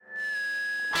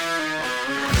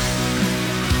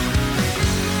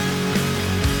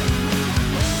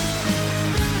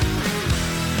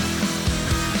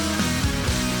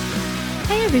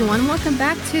everyone, welcome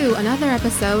back to another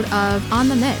episode of On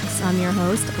the Mix. I'm your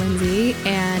host, Lindsay,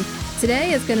 and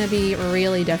today is going to be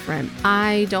really different.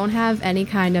 I don't have any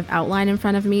kind of outline in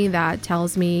front of me that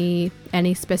tells me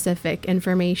any specific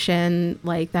information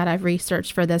like that I've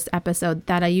researched for this episode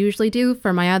that I usually do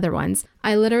for my other ones.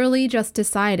 I literally just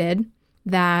decided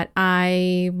that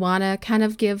I want to kind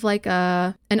of give like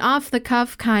an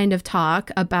off-the-cuff kind of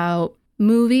talk about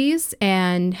movies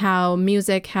and how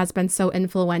music has been so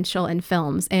influential in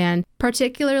films, and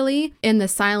particularly in the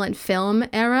silent film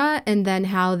era, and then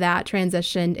how that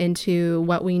transitioned into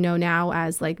what we know now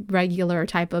as like regular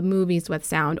type of movies with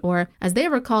sound, or as they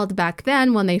were called back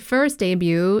then when they first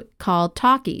debuted, called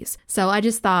talkies. So I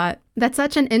just thought that's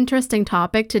such an interesting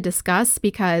topic to discuss,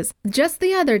 because just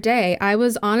the other day I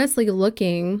was honestly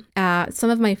looking at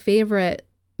some of my favorite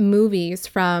movies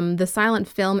from the silent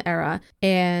film era,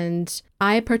 and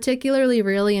I particularly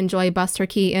really enjoy Buster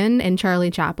Keaton and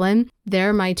Charlie Chaplin.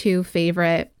 They're my two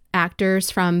favorite actors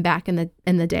from back in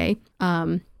the day.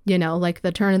 Like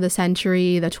the turn of the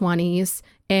century, the 20s.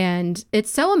 And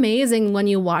it's so amazing when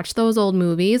you watch those old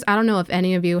movies. I don't know if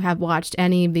any of you have watched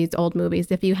any of these old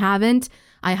movies. If you haven't,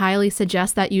 I highly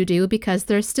suggest that you do, because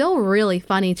they're still really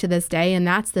funny to this day. And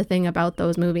that's the thing about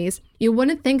those movies. You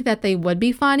wouldn't think that they would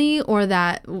be funny, or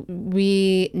that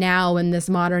we now in this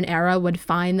modern era would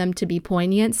find them to be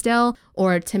poignant still,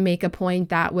 or to make a point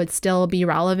that would still be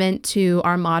relevant to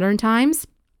our modern times.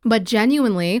 But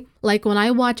genuinely, like when I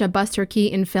watch a Buster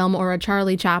Keaton film or a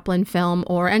Charlie Chaplin film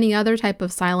or any other type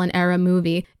of silent era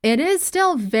movie, it is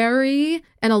still very,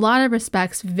 in a lot of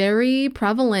respects, very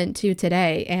prevalent to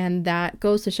today. And that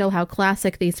goes to show how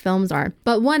classic these films are.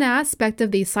 But one aspect of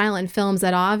these silent films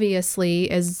that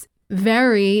obviously is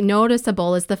very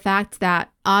noticeable is the fact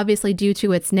that, obviously due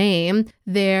to its name,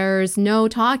 there's no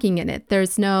talking in it.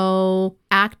 There's no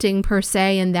acting per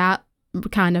se in that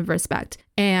kind of respect.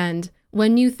 And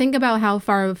when you think about how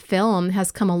far film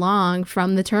has come along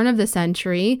from the turn of the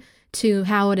century to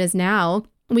how it is now,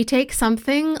 we take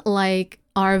something like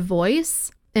our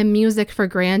voice and music for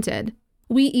granted.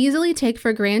 We easily take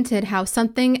for granted how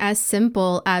something as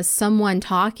simple as someone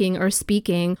talking or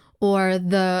speaking, or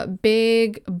the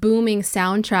big booming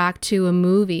soundtrack to a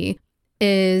movie,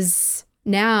 is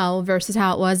now versus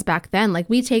how it was back then. Like,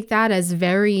 we take that as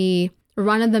very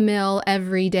run-of-the-mill,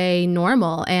 everyday,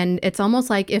 normal. And it's almost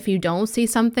like if you don't see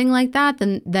something like that,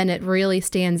 then it really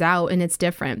stands out and it's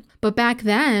different. But back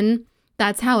then,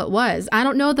 that's how it was. I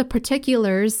don't know the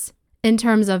particulars in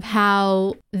terms of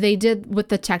how they did with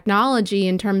the technology,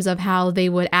 in terms of how they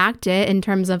would act it, in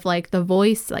terms of like the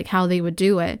voice, like how they would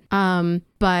do it.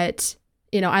 But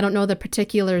I don't know the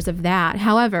particulars of that.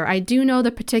 However, I do know the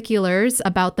particulars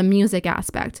about the music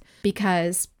aspect,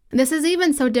 because this is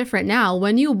even so different now.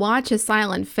 When you watch a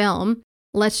silent film,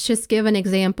 let's just give an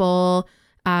example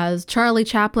as Charlie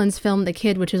Chaplin's film, The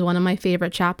Kid, which is one of my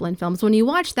favorite Chaplin films. When you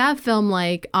watch that film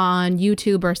like on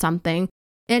YouTube or something,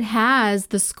 it has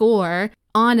the score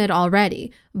on it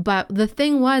already. But the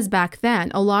thing was, back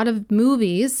then, a lot of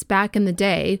movies back in the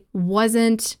day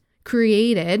wasn't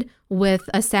created with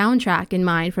a soundtrack in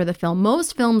mind for the film.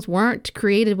 Most films weren't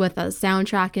created with a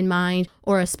soundtrack in mind,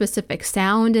 or a specific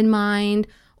sound in mind,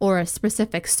 or a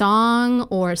specific song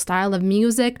or style of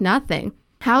music, nothing.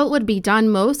 How it would be done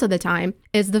most of the time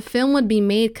is the film would be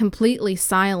made completely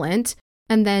silent,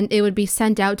 and then it would be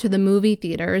sent out to the movie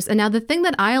theaters. And now the thing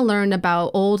that I learned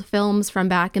about old films from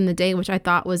back in the day, which I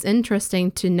thought was interesting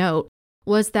to note,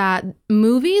 was that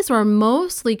movies were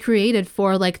mostly created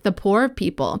for like the poor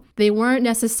people. They weren't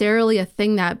necessarily a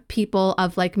thing that people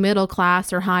of like middle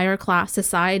class or higher class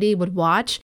society would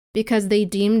watch, because they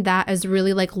deemed that as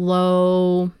really like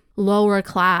lower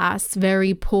class,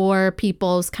 very poor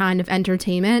people's kind of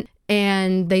entertainment.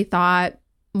 And they thought,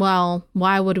 well,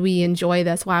 why would we enjoy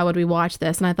this? Why would we watch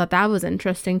this? And I thought that was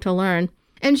interesting to learn.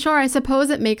 And sure, I suppose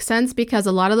it makes sense, because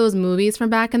a lot of those movies from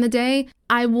back in the day,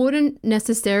 I wouldn't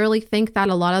necessarily think that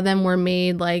a lot of them were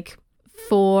made like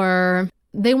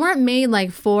they weren't made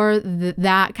like for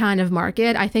that kind of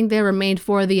market. I think they were made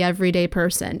for the everyday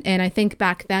person. And I think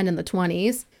back then in the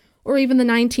 20s, or even the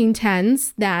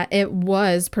 1910s, that it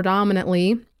was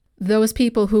predominantly those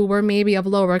people who were maybe of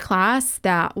lower class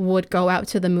that would go out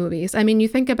to the movies. I mean, you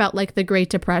think about like the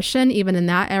Great Depression, even in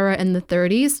that era in the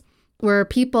 30s, where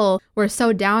people were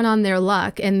so down on their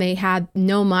luck and they had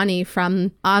no money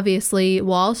from, obviously,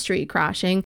 Wall Street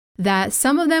crashing, that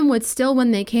some of them would still, when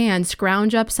they can,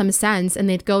 scrounge up some cents and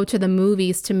they'd go to the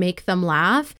movies to make them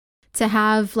laugh, to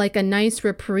have like a nice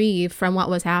reprieve from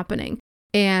what was happening.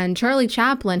 And Charlie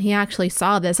Chaplin, he actually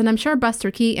saw this, and I'm sure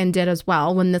Buster Keaton did as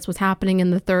well when this was happening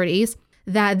in the 30s,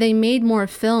 that they made more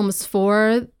films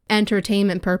for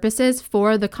entertainment purposes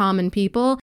for the common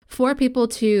people, for people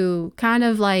to kind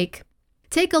of like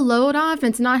take a load off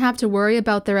and to not have to worry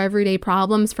about their everyday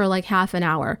problems for like half an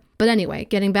hour. But anyway,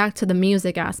 getting back to the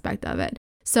music aspect of it.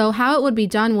 So how it would be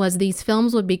done was these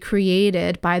films would be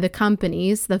created by the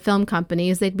companies, the film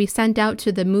companies. They'd be sent out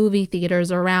to the movie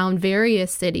theaters around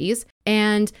various cities,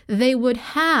 and they would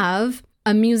have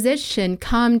a musician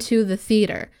come to the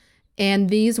theater. And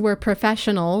these were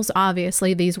professionals,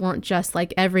 obviously. These weren't just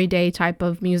like everyday type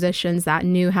of musicians that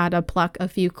knew how to pluck a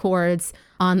few chords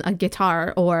on a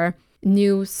guitar or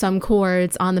knew some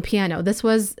chords on the piano. This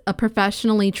was a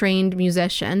professionally trained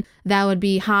musician that would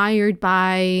be hired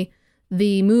by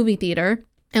the movie theater.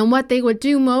 And what they would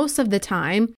do most of the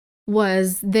time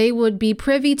was they would be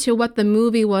privy to what the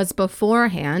movie was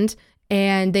beforehand,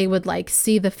 and they would like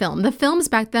see the film. The films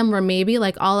back then were maybe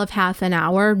like all of half an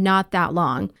hour, not that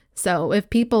long. So if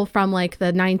people from like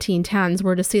the 1910s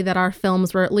were to see that our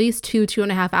films were at least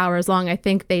 2.5 hours long, I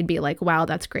think they'd be like, wow,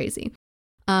 that's crazy.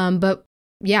 But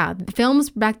yeah, films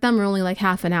back then were only like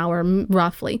half an hour,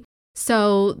 roughly.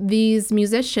 So these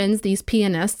musicians, these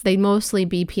pianists, they'd mostly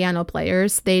be piano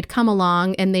players. They'd come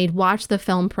along and they'd watch the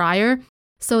film prior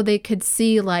so they could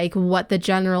see like what the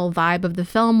general vibe of the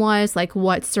film was, like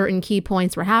what certain key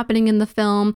points were happening in the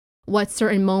film, what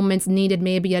certain moments needed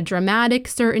maybe a dramatic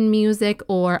certain music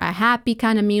or a happy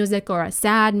kind of music or a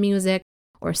sad music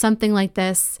or something like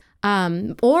this.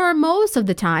 Or most of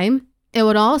the time, it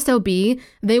would also be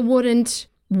they wouldn't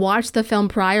watch the film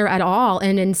prior at all.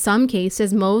 And in some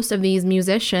cases, most of these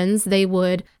musicians, they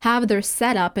would have their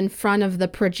setup in front of the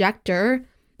projector.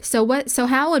 So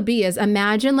how it would be is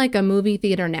imagine like a movie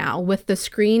theater now with the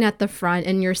screen at the front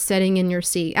and you're sitting in your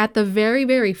seat. At the very,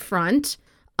 very front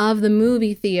of the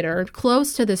movie theater,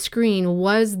 close to the screen,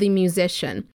 was the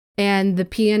musician. And the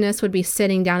pianist would be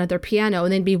sitting down at their piano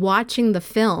and they'd be watching the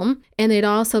film, and they'd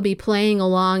also be playing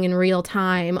along in real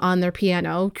time on their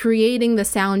piano, creating the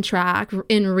soundtrack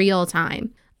in real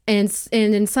time. And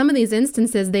in some of these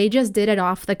instances, they just did it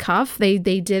off the cuff. They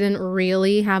didn't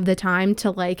really have the time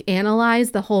to like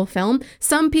analyze the whole film.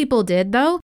 Some people did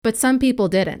though, but some people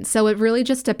didn't. So it really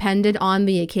just depended on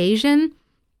the occasion.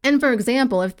 And for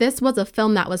example, if this was a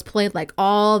film that was played like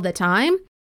all the time,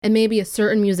 and maybe a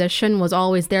certain musician was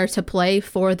always there to play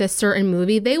for this certain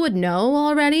movie, they would know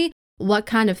already what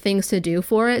kind of things to do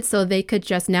for it, so they could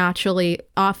just naturally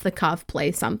off the cuff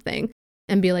play something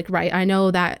and be like, right, I know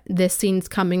that this scene's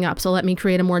coming up, so let me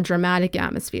create a more dramatic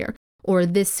atmosphere. Or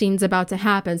this scene's about to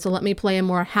happen, so let me play a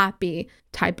more happy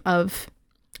type of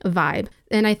vibe.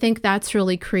 And I think that's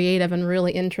really creative and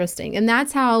really interesting. And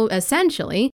that's how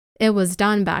essentially it was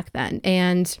done back then.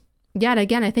 And yet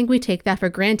again, I think we take that for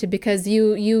granted because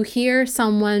you hear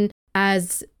someone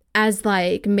as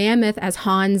like mammoth as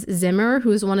Hans Zimmer,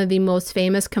 who's one of the most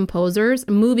famous composers,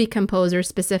 movie composers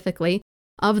specifically,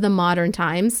 of the modern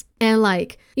times. And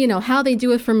like, you know, how they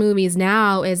do it for movies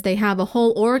now is they have a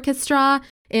whole orchestra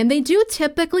and they do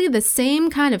typically the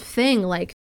same kind of thing.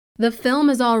 Like the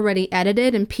film is already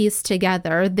edited and pieced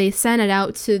together. They send it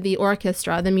out to the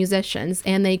orchestra, the musicians,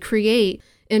 and they create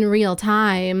in real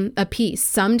time a piece.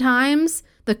 Sometimes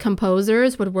the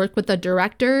composers would work with the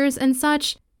directors and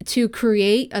such to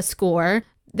create a score.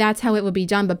 That's how it would be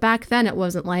done. But back then it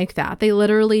wasn't like that. They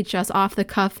literally just off the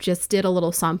cuff just did a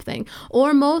little something.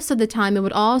 Or most of the time it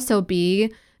would also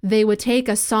be they would take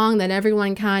a song that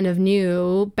everyone kind of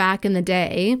knew back in the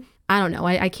day. I don't know.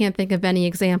 I can't think of any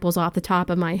examples off the top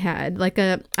of my head. Like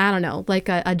a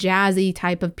jazzy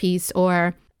type of piece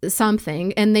or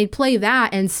something, and they'd play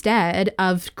that instead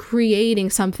of creating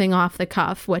something off the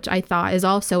cuff, which I thought is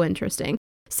also interesting.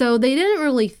 So they didn't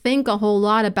really think a whole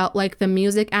lot about like the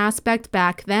music aspect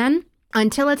back then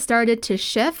until it started to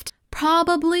shift,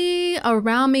 probably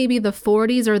around maybe the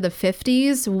 40s or the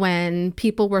 50s, when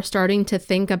people were starting to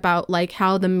think about like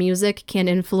how the music can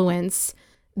influence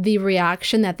the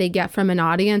reaction that they get from an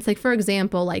audience. Like for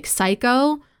example, like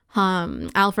Psycho,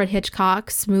 Alfred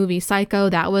Hitchcock's movie Psycho,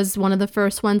 that was one of the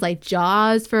first ones. Like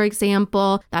Jaws, for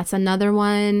example, that's another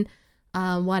one.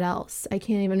 What else? I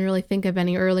can't even really think of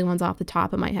any early ones off the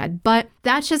top of my head, but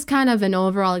that's just kind of an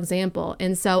overall example.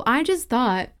 And so I just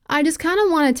kind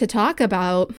of wanted to talk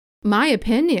about my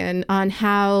opinion on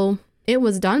how it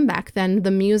was done back then,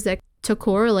 the music to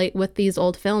correlate with these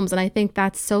old films. And I think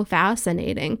that's so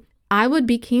fascinating. I would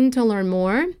be keen to learn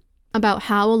more about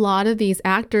how a lot of these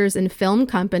actors and film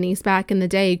companies back in the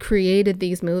day created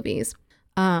these movies.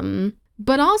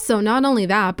 But also not only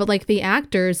that, but like the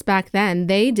actors back then,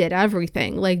 they did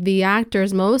everything. Like the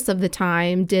actors most of the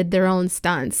time did their own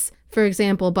stunts. For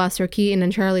example, Buster Keaton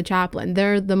and Charlie Chaplin,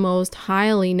 they're the most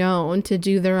highly known to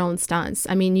do their own stunts.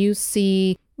 I mean, you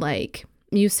see like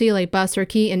you see like Buster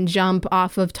Keaton jump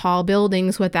off of tall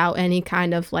buildings without any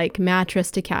kind of like mattress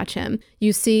to catch him.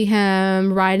 You see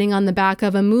him riding on the back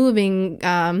of a moving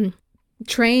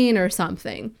train or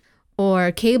something,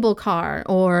 or cable car,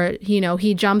 or, you know,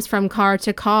 he jumps from car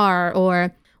to car.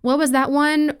 Or what was that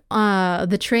one?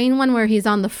 The train one where he's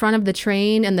on the front of the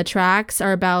train and the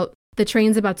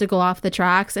train's about to go off the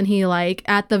tracks, and he like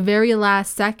at the very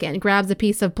last second grabs a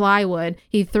piece of plywood,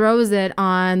 he throws it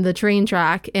on the train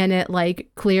track, and it like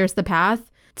clears the path.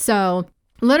 So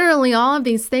literally all of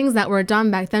these things that were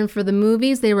done back then for the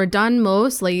movies, they were done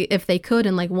mostly, if they could,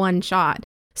 in like one shot.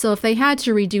 So if they had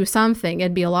to redo something,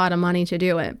 it'd be a lot of money to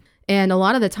do it. And a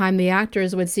lot of the time the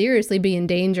actors would seriously be in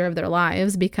danger of their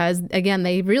lives because, again,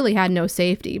 they really had no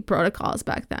safety protocols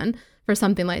back then for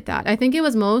something like that. I think it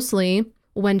was mostly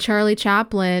when Charlie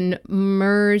Chaplin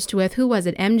merged with, who was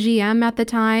it, MGM at the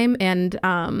time, and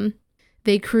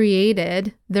they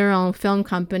created their own film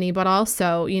company, but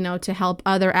also, you know, to help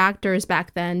other actors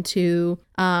back then to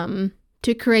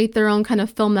create their own kind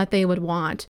of film that they would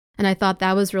want. And I thought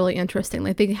that was really interesting.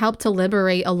 Like, they helped to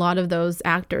liberate a lot of those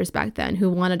actors back then who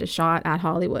wanted a shot at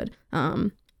Hollywood,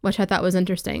 which I thought was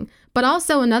interesting. But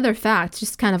also another fact,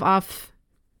 just kind of off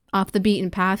the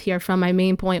beaten path here from my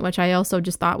main point, which I also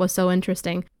just thought was so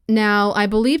interesting. Now, I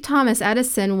believe Thomas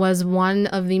Edison was one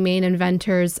of the main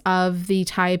inventors of the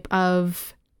type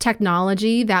of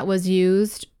technology that was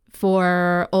used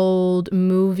for old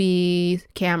movie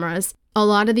cameras. A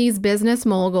lot of these business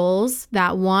moguls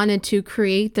that wanted to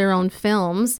create their own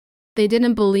films, they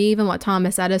didn't believe in what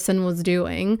Thomas Edison was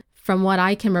doing, from what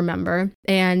I can remember.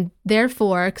 And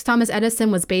therefore, because Thomas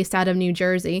Edison was based out of New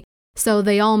Jersey, so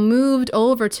they all moved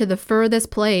over to the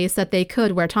furthest place that they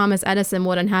could where Thomas Edison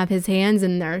wouldn't have his hands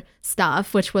in their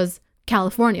stuff, which was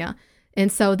California.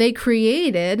 And so they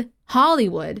created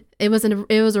Hollywood. It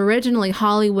was originally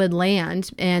Hollywood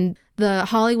Land, and the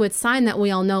Hollywood sign that we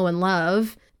all know and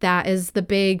love, that is the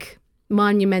big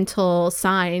monumental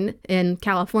sign in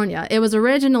California. It was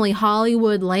originally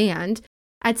Hollywood Land.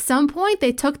 At some point,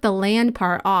 they took the land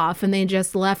part off and they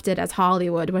just left it as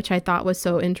Hollywood, which I thought was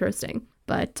so interesting.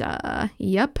 But,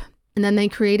 yep. And then they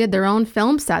created their own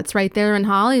film sets right there in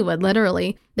Hollywood,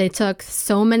 literally. They took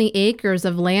so many acres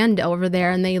of land over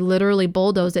there and they literally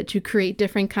bulldozed it to create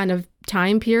different kind of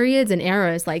time periods and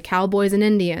eras, like cowboys and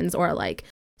Indians, or like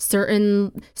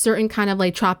certain kind of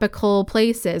like tropical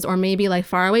places, or maybe like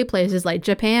faraway places like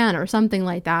Japan or something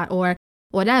like that, or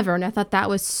whatever. And I thought that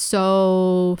was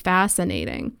so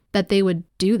fascinating that they would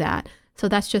do that. So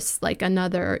that's just like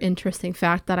another interesting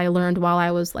fact that I learned while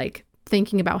I was like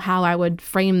thinking about how I would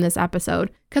frame this episode.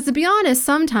 Because to be honest,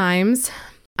 sometimes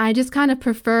I just kind of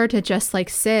prefer to just like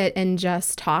sit and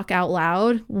just talk out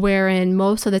loud, wherein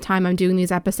most of the time I'm doing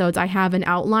these episodes, I have an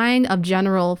outline of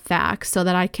general facts so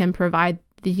that I can provide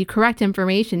the correct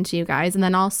information to you guys, and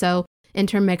then also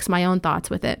intermix my own thoughts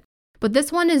with it. But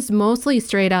this one is mostly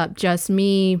straight up just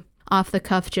me off the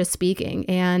cuff just speaking,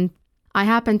 and I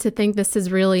happen to think this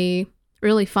is really,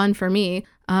 really fun for me.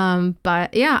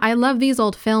 But yeah, I love these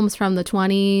old films from the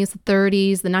 20s,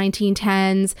 30s, the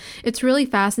 1910s. It's really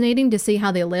fascinating to see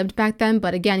how they lived back then.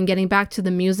 But again, getting back to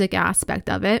the music aspect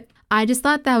of it, I just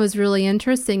thought that was really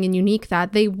interesting and unique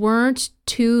that they weren't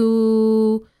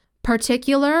too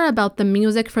particular about the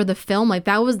music for the film. Like,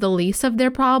 that was the least of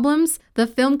their problems. The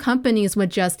film companies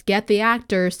would just get the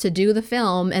actors to do the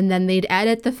film, and then they'd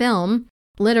edit the film.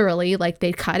 Literally, like,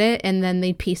 they'd cut it and then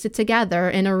they'd piece it together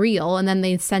in a reel, and then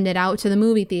they'd send it out to the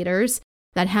movie theaters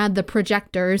that had the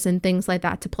projectors and things like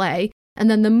that to play. And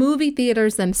then the movie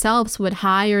theaters themselves would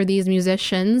hire these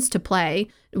musicians to play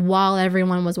while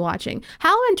everyone was watching.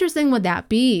 How interesting would that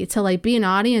be to like be an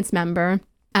audience member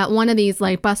at one of these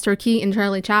like Buster Keaton,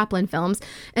 Charlie Chaplin films,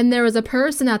 and there was a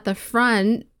person at the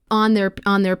front on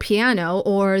their piano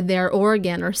or their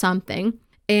organ or something,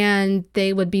 and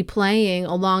they would be playing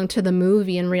along to the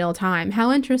movie in real time.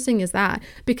 How interesting is that?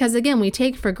 Because again, we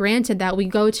take for granted that we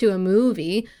go to a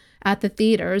movie at the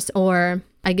theaters, or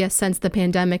I guess since the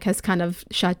pandemic has kind of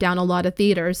shut down a lot of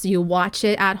theaters, you watch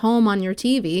it at home on your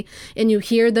TV and you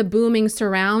hear the booming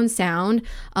surround sound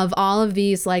of all of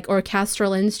these like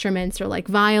orchestral instruments, or like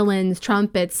violins,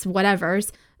 trumpets,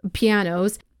 whatever's,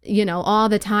 pianos, you know, all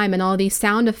the time, and all these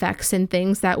sound effects and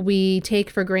things that we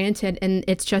take for granted. And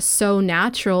it's just so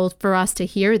natural for us to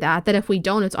hear that if we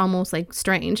don't, it's almost like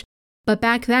strange. But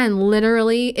back then,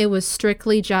 literally, it was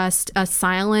strictly just a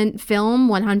silent film,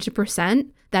 100%.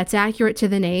 That's accurate to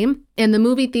the name. And the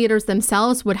movie theaters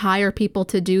themselves would hire people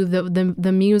to do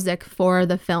the music for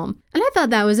the film. And I thought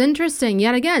that was interesting.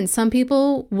 Yet again, some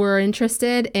people were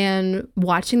interested in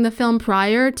watching the film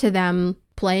prior to them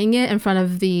playing it in front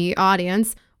of the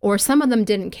audience, or some of them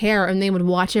didn't care and they would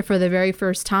watch it for the very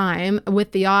first time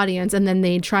with the audience and then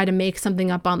they'd try to make something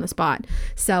up on the spot.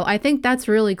 So I think that's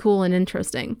really cool and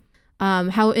interesting.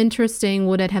 How interesting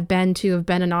would it have been to have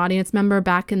been an audience member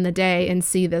back in the day and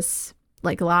see this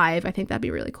like live? I think that'd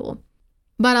be really cool.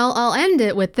 But I'll end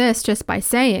it with this just by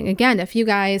saying, again, if you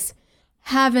guys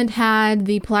haven't had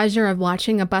the pleasure of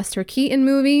watching a Buster Keaton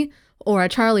movie or a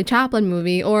Charlie Chaplin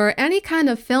movie or any kind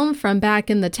of film from back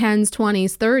in the 10s,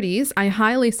 20s, 30s, I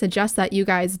highly suggest that you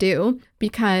guys do,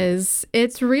 because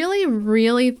it's really,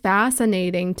 really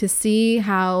fascinating to see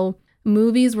how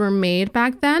movies were made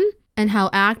back then and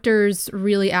how actors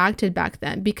really acted back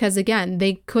then. Because again,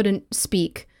 they couldn't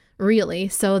speak really,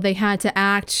 so they had to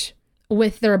act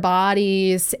with their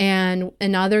bodies and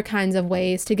in other kinds of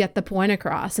ways to get the point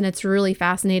across. And it's really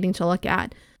fascinating to look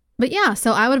at. But yeah,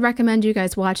 so I would recommend you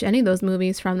guys watch any of those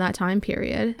movies from that time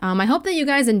period. I hope that you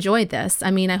guys enjoyed this. I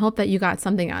mean, I hope that you got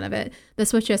something out of it.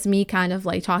 This was just me kind of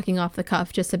like talking off the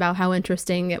cuff just about how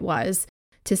interesting it was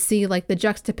to see like the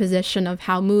juxtaposition of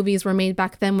how movies were made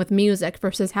back then with music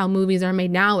versus how movies are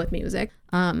made now with music.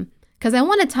 Because I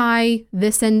want to tie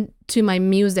this into my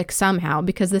music somehow,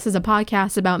 because this is a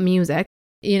podcast about music.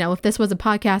 You know, if this was a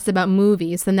podcast about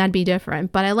movies, then that'd be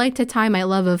different. But I like to tie my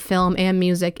love of film and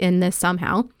music in this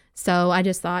somehow. So I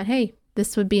just thought, hey,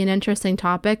 this would be an interesting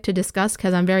topic to discuss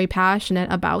because I'm very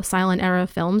passionate about silent era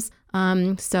films.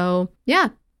 So yeah,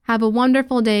 have a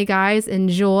wonderful day, guys.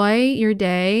 Enjoy your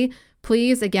day.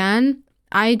 Please, again,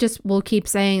 I just will keep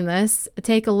saying this.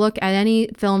 Take a look at any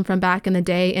film from back in the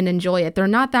day and enjoy it. They're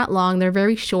not that long. They're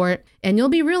very short. And you'll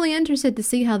be really interested to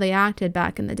see how they acted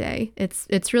back in the day.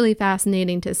 It's really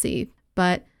fascinating to see.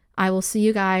 But I will see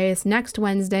you guys next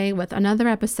Wednesday with another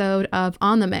episode of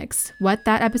On the Mix. What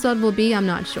that episode will be, I'm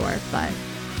not sure. But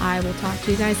I will talk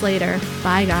to you guys later.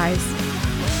 Bye, guys.